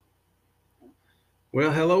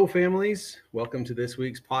Well, hello, families. Welcome to this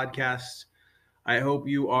week's podcast. I hope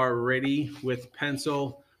you are ready with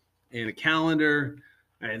pencil and a calendar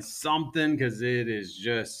and something because it is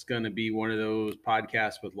just going to be one of those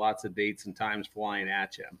podcasts with lots of dates and times flying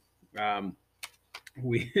at you.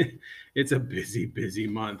 We, it's a busy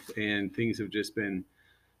month, and things have just been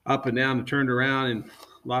up and down and turned around, and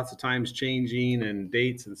lots of times changing and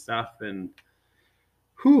dates and stuff. And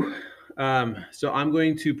whew. So I'm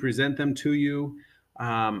going to present them to you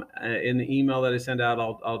in the email that I send out.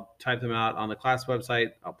 I'll type them out on the class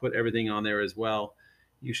website. I'll put everything on there as well.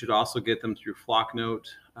 You should also get them through Flocknote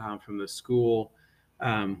from the school.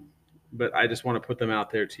 But I just want to put them out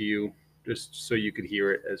there to you just so you could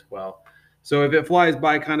hear it as well. So if it flies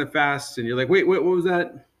by kind of fast and you're like, wait, what was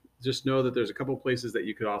that? Just know that there's a couple places that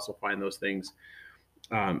you could also find those things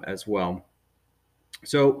as well.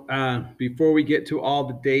 So before we get to all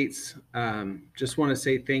the dates, just want to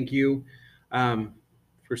say thank you um,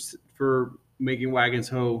 for making Wagons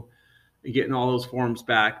Ho and getting all those forms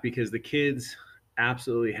back, because the kids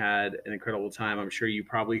absolutely had an incredible time. I'm sure you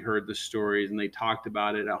probably heard the stories and they talked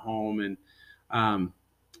about it at home, and um,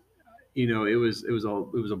 it was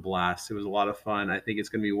a blast. It was a lot of fun. I think it's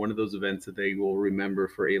going to be one of those events that they will remember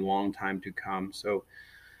for a long time to come. So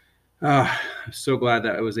so glad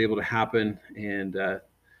that it was able to happen, and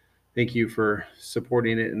thank you for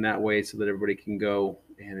supporting it in that way so that everybody can go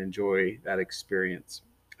and enjoy that experience.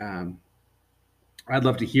 Um, I'd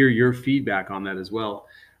love to hear your feedback on that as well.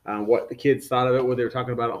 What the kids thought of it, what they were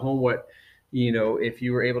talking about at home, if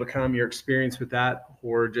you were able to come, your experience with that,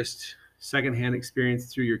 or just secondhand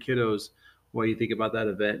experience through your kiddos, what you think about that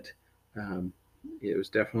event. Um, it was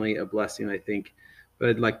definitely a blessing, I think, but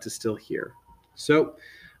I'd like to still hear. So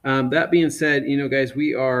that being said, guys,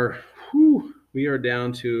 we are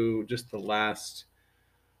down to just the last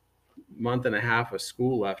month and a half of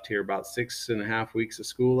school left here, about 6.5 weeks of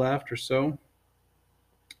school left or so.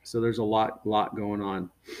 So there's a lot going on.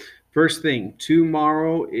 First thing,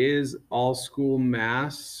 tomorrow is all school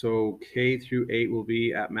mass. So K through 8 will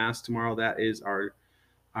be at mass tomorrow. That is our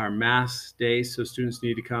mass day. So students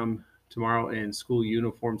need to come tomorrow in school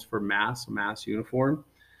uniforms for mass uniform.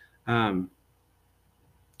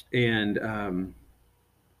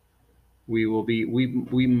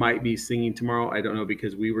 We might be singing tomorrow. I don't know,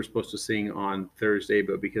 because we were supposed to sing on Thursday,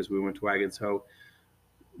 but because we went to Wagons Ho,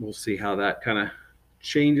 we'll see how that kind of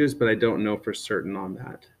changes, but I don't know for certain on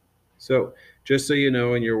that. So just so you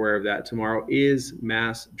know and you're aware of that, tomorrow is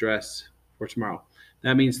mass dress for tomorrow.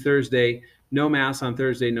 That means Thursday, no mass on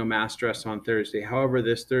Thursday, no mass dress on Thursday. However,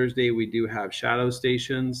 this Thursday we do have shadow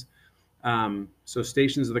stations. So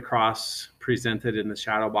Stations of the Cross presented in the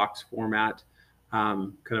shadow box format,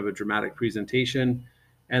 kind of a dramatic presentation.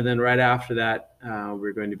 And then right after that,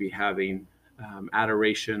 we're going to be having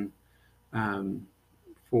adoration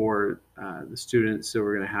for the students. So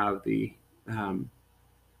we're going to have the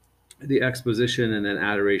exposition and then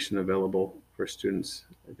adoration available for students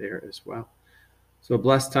there as well. So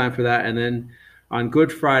blessed time for that. And then on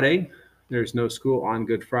Good Friday, there's no school on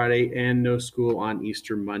Good Friday and no school on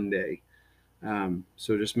Easter Monday.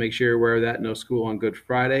 So just make sure you're aware of that. No school on Good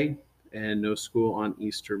Friday and no school on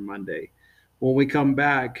Easter Monday. When we come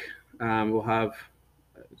back, we'll have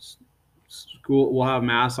school. We'll have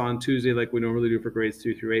mass on Tuesday like we normally do for grades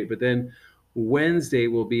 2 through 8. But then Wednesday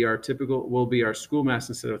will be our school mass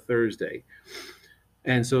instead of Thursday.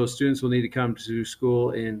 And so students will need to come to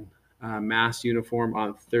school in mass uniform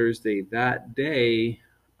on Thursday. That day,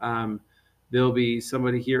 there'll be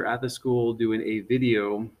somebody here at the school doing a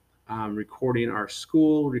video recording our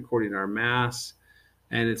school, recording our mass,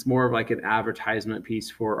 and it's more of like an advertisement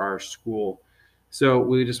piece for our school. So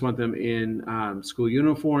we just want them in school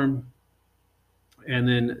uniform. And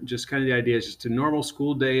then just kind of the idea is just a normal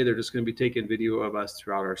school day. They're just going to be taking video of us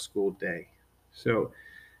throughout our school day. So,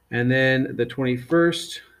 and then the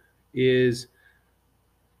 21st is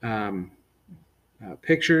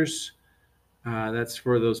pictures. That's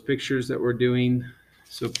for those pictures that we're doing.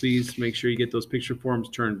 So please make sure you get those picture forms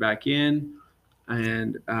turned back in.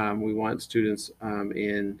 And we want students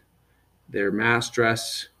in their mass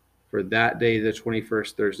dress for that day, the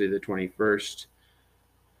 21st, Thursday, the 21st.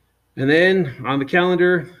 And then on the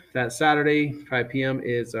calendar, that Saturday, 5 p.m.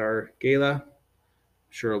 is our gala. I'm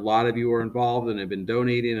sure a lot of you are involved and have been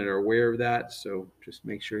donating and are aware of that. So just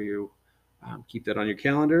make sure you keep that on your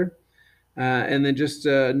calendar. And then just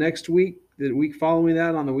next week, the week following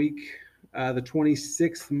that, on the week, the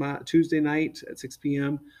 26th, Tuesday night at 6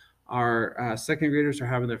 p.m., our second graders are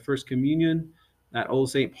having their first communion at Old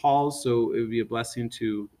St. Paul's. So it would be a blessing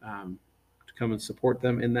to come and support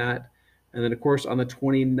them in that. And then, of course, on the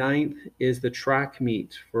 29th is the track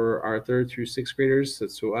meet for our 3rd through 6th graders.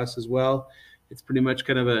 So us as well. It's pretty much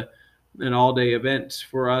kind of an all-day event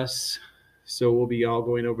for us. So we'll be all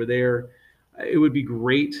going over there. It would be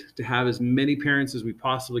great to have as many parents as we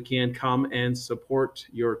possibly can come and support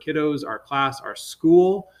your kiddos, our class, our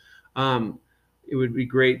school. It would be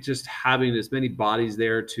great just having as many bodies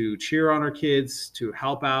there to cheer on our kids, to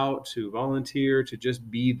help out, to volunteer, to just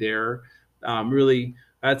be there. Really,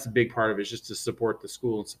 that's a big part of it, is just to support the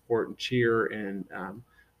school and support and cheer and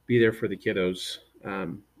be there for the kiddos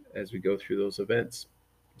as we go through those events.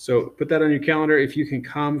 So put that on your calendar. If you can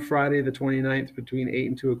come Friday the 29th between 8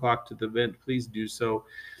 and 2 o'clock to the event, please do so.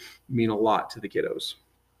 It mean a lot to the kiddos.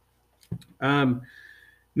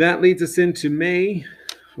 That leads us into May.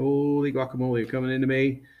 Holy guacamole, coming into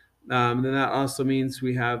May. And then that also means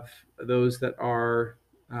we have those that are,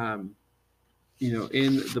 in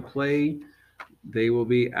the play. They will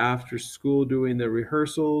be after school doing the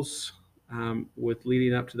rehearsals with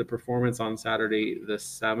leading up to the performance on Saturday the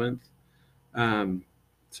 7th.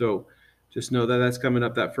 So just know that that's coming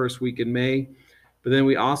up that first week in May. But then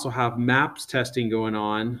we also have MAPS testing going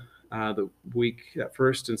on that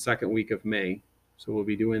first and second week of May. So we'll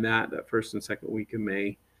be doing that first and second week of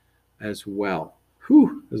May as well.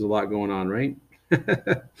 Whew, there's a lot going on, right?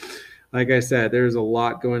 Like I said, there's a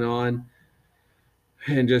lot going on.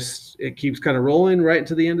 And just it keeps kind of rolling right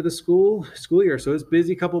to the end of the school year. So it's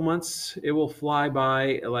busy couple months. It will fly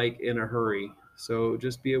by like in a hurry. So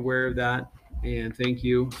just be aware of that. And thank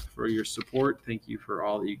you for your support. Thank you for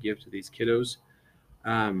all that you give to these kiddos.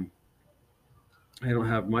 I don't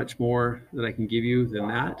have much more that I can give you than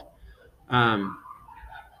that.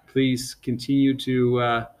 Please continue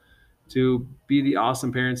to be the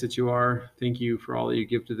awesome parents that you are. Thank you for all that you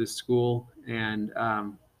give to this school. And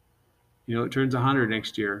it turns 100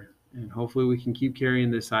 next year, and hopefully we can keep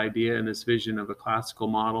carrying this idea and this vision of a classical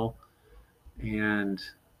model and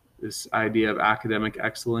this idea of academic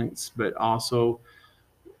excellence, but also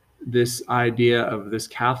this idea of this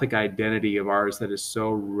Catholic identity of ours that is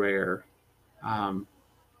so rare. I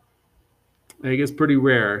think it's pretty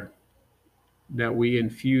rare that we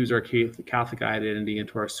infuse our Catholic identity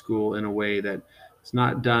into our school in a way that it's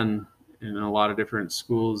not done in a lot of different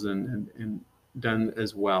schools and done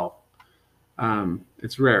as well.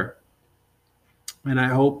 It's rare. And I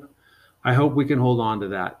hope we can hold on to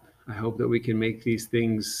that. I hope that we can make these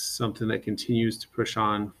things something that continues to push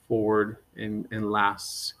on forward and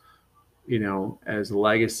lasts, as a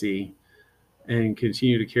legacy, and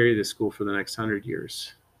continue to carry this school for the next 100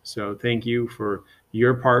 years. So thank you for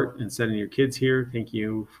your part in sending your kids here. Thank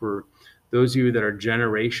you for those of you that are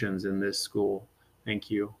generations in this school. Thank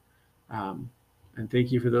you. And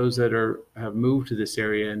thank you for those that have moved to this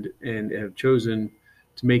area and have chosen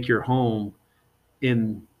to make your home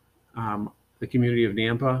in the community of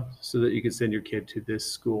Nampa so that you can send your kid to this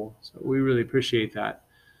school. So we really appreciate that.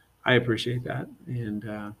 I appreciate that.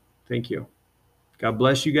 And thank you. God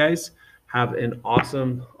bless you guys. Have an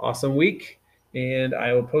awesome, awesome week. And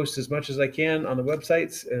I will post as much as I can on the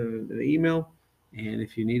websites and the email. And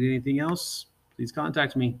if you need anything else, please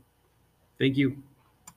contact me. Thank you.